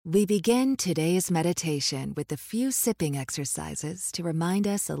We begin today's meditation with a few sipping exercises to remind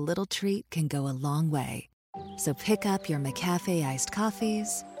us a little treat can go a long way. So pick up your McCafe iced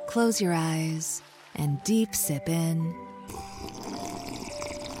coffees, close your eyes, and deep sip in.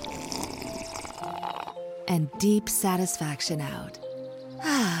 And deep satisfaction out.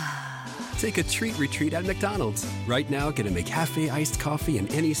 Take a treat retreat at McDonald's. Right now, get a McCafe iced coffee in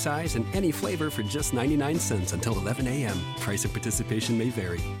any size and any flavor for just 99 cents until 11 a.m. Price of participation may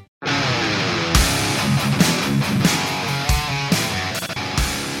vary.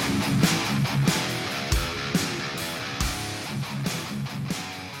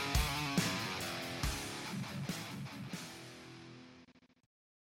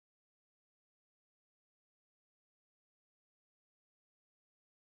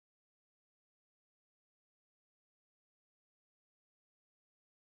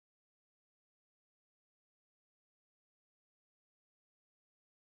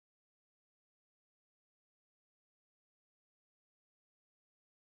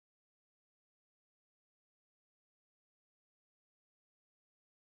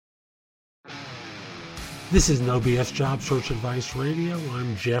 This is No BS Job Search Advice Radio.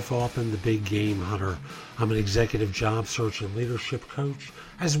 I'm Jeff Altman, the Big Game Hunter. I'm an executive job search and leadership coach,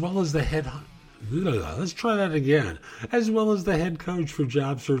 as well as the head coach for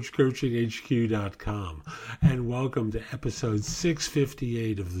JobSearchCoachingHQ.com. And welcome to episode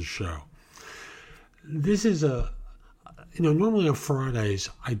 658 of the show. This is normally on Fridays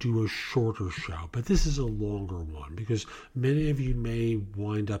I do a shorter show, but this is a longer one because many of you may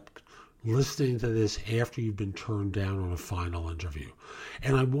wind up listening to this after you've been turned down on a final interview.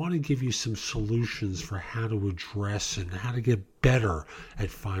 And I want to give you some solutions for how to address and how to get better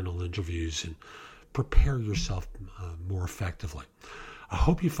at final interviews and prepare yourself more effectively. I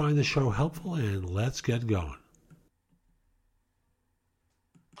hope you find the show helpful, and let's get going.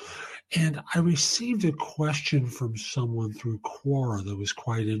 And I received a question from someone through Quora that was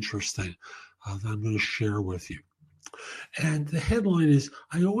quite interesting that I'm going to share with you. And the headline is,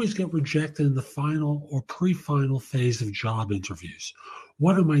 I always get rejected in the final or pre-final phase of job interviews.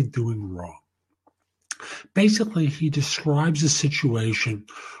 What am I doing wrong? Basically, he describes a situation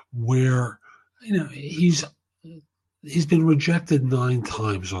where, he's been rejected 9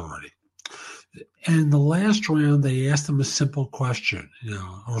 times already. And the last round, they asked him a simple question,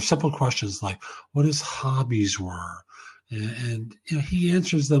 or simple questions like what his hobbies were. And he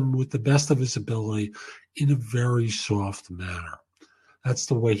answers them with the best of his ability in a very soft manner. That's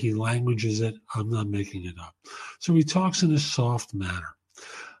the way he languages it. I'm not making it up. So he talks in a soft manner.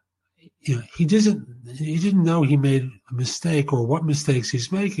 He didn't know he made a mistake or what mistakes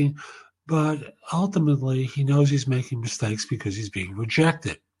he's making, but ultimately he knows he's making mistakes because he's being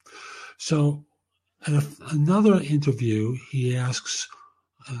rejected. So at another interview, he asks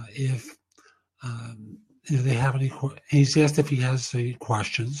if they have any. He's asked if he has any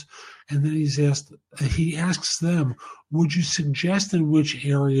questions, and then he asks them, "Would you suggest in which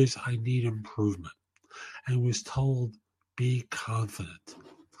areas I need improvement?" And was told, "Be confident."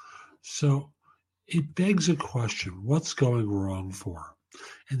 So it begs a question: what's going wrong for him?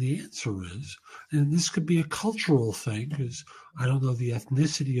 And the answer is, and this could be a cultural thing because I don't know the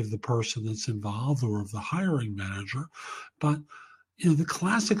ethnicity of the person that's involved or of the hiring manager, but the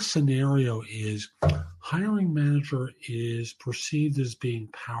classic scenario is hiring manager is perceived as being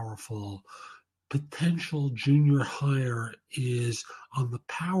powerful. Potential junior hire is on the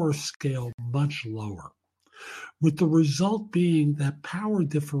power scale much lower, with the result being that power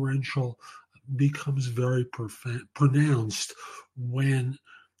differential becomes very pronounced when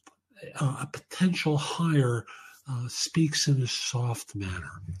a potential hire speaks in a soft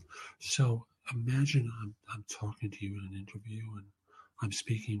manner. So imagine I'm talking to you in an interview and I'm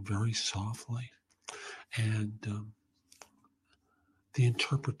speaking very softly, and the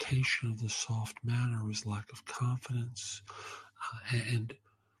interpretation of the soft manner is lack of confidence. And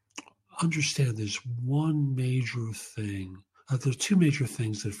understand there's one major thing. There's 2 major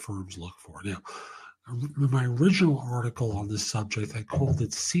things that firms look for. Now, in my original article on this subject, I called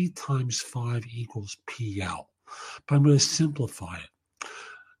it C times 5 equals PL, but I'm going to simplify it.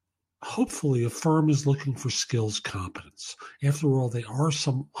 Hopefully, a firm is looking for skills competence. After all, they are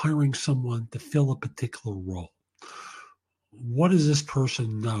hiring someone to fill a particular role. What does this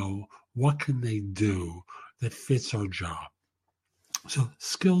person know? What can they do that fits our job? So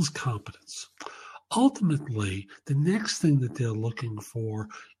skills competence. Ultimately, the next thing that they're looking for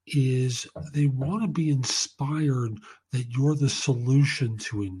is they want to be inspired that you're the solution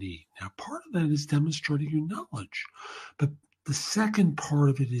to a need. Now, part of that is demonstrating your knowledge, but the second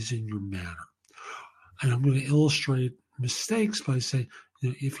part of it is in your manner. And I'm going to illustrate mistakes by saying,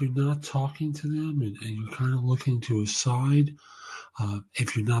 if you're not talking to them and you're kind of looking to a side,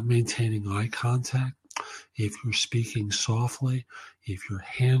 if you're not maintaining eye contact, if you're speaking softly, if your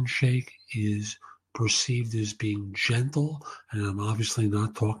handshake is perceived as being gentle, and I'm obviously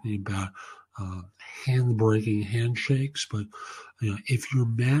not talking about hand-breaking handshakes, but if your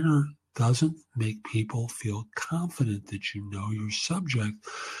manner doesn't make people feel confident that you know your subject,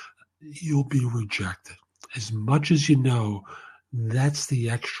 you'll be rejected. As much as you know, that's the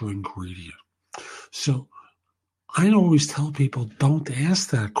extra ingredient. So I always tell people, don't ask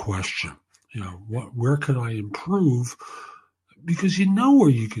that question. Where could I improve? Because you know where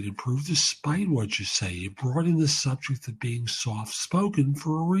you could improve despite what you say. You brought in the subject of being soft-spoken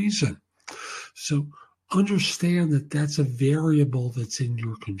for a reason. So understand that that's a variable that's in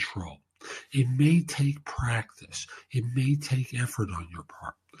your control. It may take practice. It may take effort on your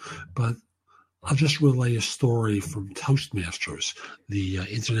part. But I'll just relay a story from Toastmasters, the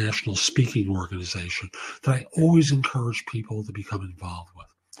international speaking organization that I always encourage people to become involved with.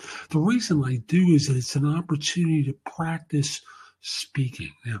 The reason I do is that it's an opportunity to practice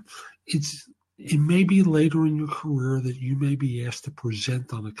speaking. Now, it may be later in your career that you may be asked to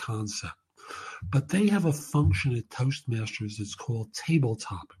present on a concept, but they have a function at Toastmasters that's called table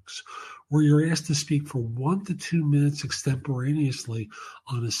topics, where you're asked to speak for 1 to 2 minutes extemporaneously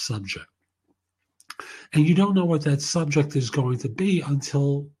on a subject. And you don't know what that subject is going to be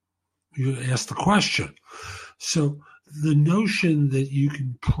until you ask the question. So the notion that you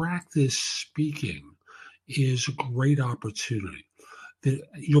can practice speaking is a great opportunity.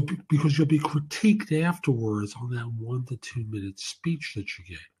 Because you'll be critiqued afterwards on that 1 to 2 minute speech that you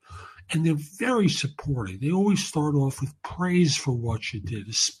gave. And they're very supporting. They always start off with praise for what you did,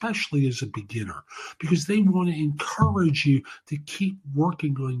 especially as a beginner, because they want to encourage you to keep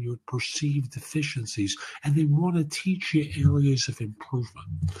working on your perceived deficiencies, and they want to teach you areas of improvement.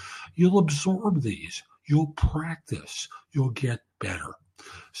 You'll absorb these. You'll practice. You'll get better.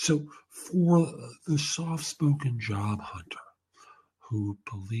 So for the soft-spoken job hunter who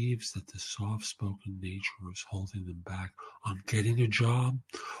believes that the soft-spoken nature is holding them back on getting a job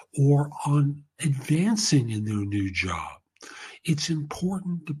or on advancing in their new job, it's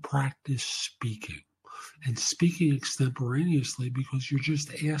important to practice speaking and speaking extemporaneously, because you're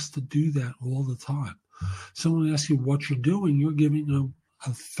just asked to do that all the time. Someone asks you what you're doing, you're giving a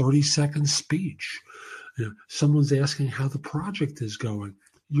 30-second speech. Someone's asking how the project is going,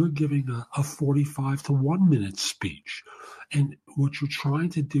 you're giving a 45 to 1 minute speech. And what you're trying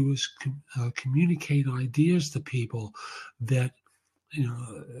to do is communicate ideas to people that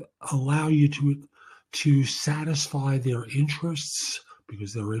allow you to satisfy their interests,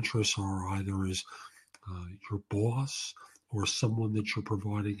 because their interests are either as your boss or someone that you're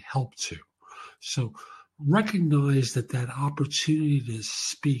providing help to. So recognize that opportunity to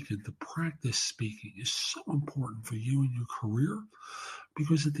speak and to practice speaking is so important for you in your career,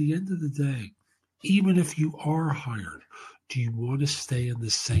 because at the end of the day, even if you are hired, do you want to stay in the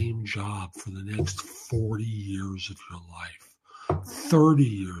same job for the next 40 years of your life, 30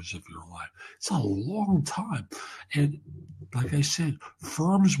 years of your life? It's a long time. And like I said,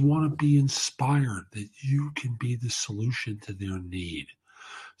 firms want to be inspired that you can be the solution to their need.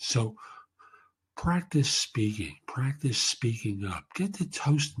 So practice speaking up. Get to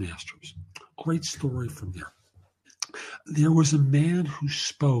Toastmasters. Great story from there. There was a man who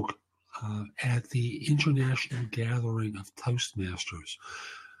spoke at the international gathering of Toastmasters.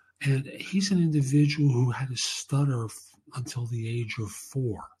 And he's an individual who had a stutter until the age of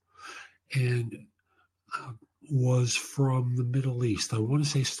 4 and was from the Middle East. I want to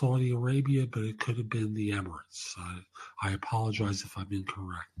say Saudi Arabia, but it could have been the Emirates. I apologize if I'm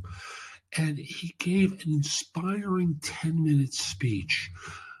incorrect. And he gave an inspiring 10-minute speech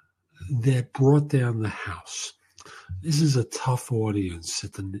that brought down the house. This is a tough audience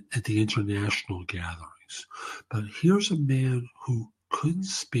at the international gatherings. But here's a man who couldn't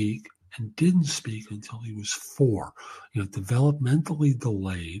speak and didn't speak until he was 4, developmentally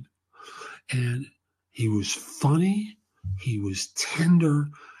delayed. And he was funny, he was tender,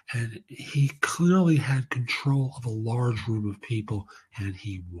 and he clearly had control of a large room of people, and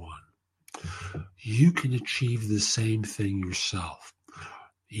he won. You can achieve the same thing yourself.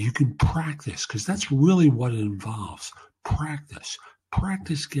 You can practice, because that's really what it involves.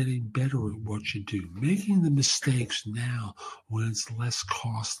 Practice getting better at what you do, making the mistakes now when it's less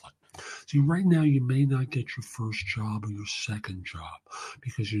costly. See, right now you may not get your first job or your second job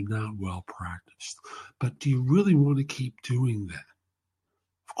because you're not well practiced. But do you really want to keep doing that?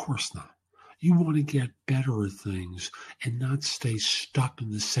 Of course not. You want to get better at things and not stay stuck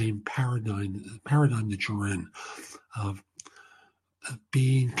in the same paradigm that you're in of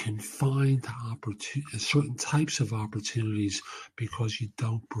being confined to certain types of opportunities because you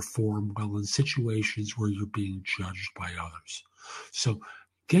don't perform well in situations where you're being judged by others. So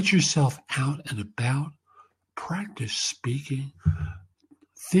get yourself out and about, practice speaking,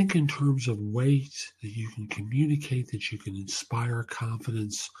 think in terms of ways that you can communicate, that you can inspire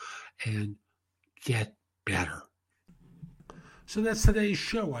confidence, and get better. So that's today's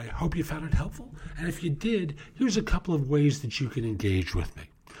show. I hope you found it helpful. And if you did, here's a couple of ways that you can engage with me.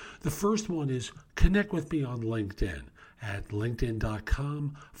 The first one is connect with me on LinkedIn at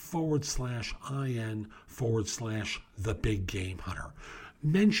linkedin.com/IN/The Big Game Hunter.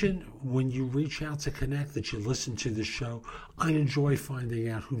 Mention when you reach out to connect that you listen to the show. I enjoy finding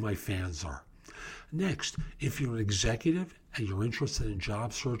out who my fans are. Next, if you're an executive and you're interested in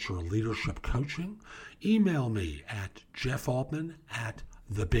job search or leadership coaching, email me at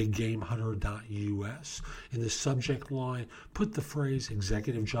jeffaltman@thebiggamehunter.us. In the subject line, put the phrase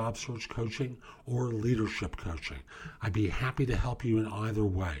executive job search coaching or leadership coaching. I'd be happy to help you in either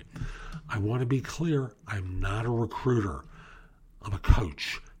way. I want to be clear, I'm not a recruiter. I'm a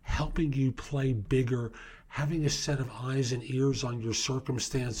coach, helping you play bigger, having a set of eyes and ears on your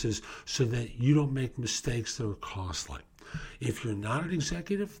circumstances so that you don't make mistakes that are costly. If you're not an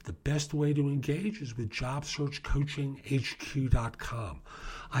executive, the best way to engage is with JobSearchCoachingHQ.com.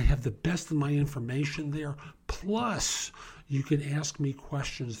 I have the best of my information there, plus you can ask me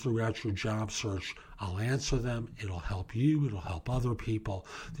questions throughout your job search. I'll answer them. It'll help you. It'll help other people.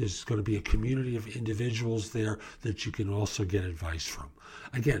 There's going to be a community of individuals there that you can also get advice from.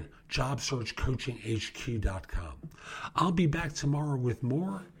 Again, JobSearchCoachingHQ.com. I'll be back tomorrow with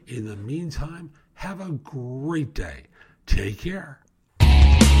more. In the meantime, have a great day. Take care.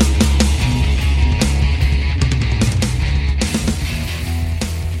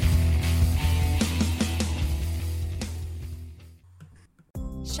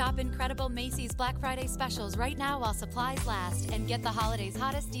 Shop incredible Macy's Black Friday specials right now while supplies last and get the holidays'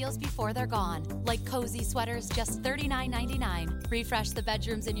 hottest deals before they're gone. Like cozy sweaters, just $39.99. Refresh the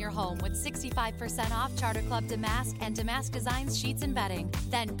bedrooms in your home with 65% off Charter Club Damask and Damask Designs sheets and bedding.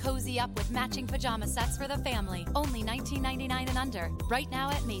 Then cozy up with matching pajama sets for the family, only $19.99 and under. Right now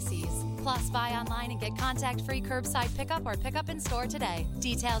at Macy's. Plus, buy online and get contact-free curbside pickup or pickup in store today.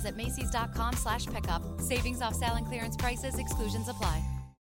 Details at Macys.com/pickup. Savings off sale and clearance prices. Exclusions apply.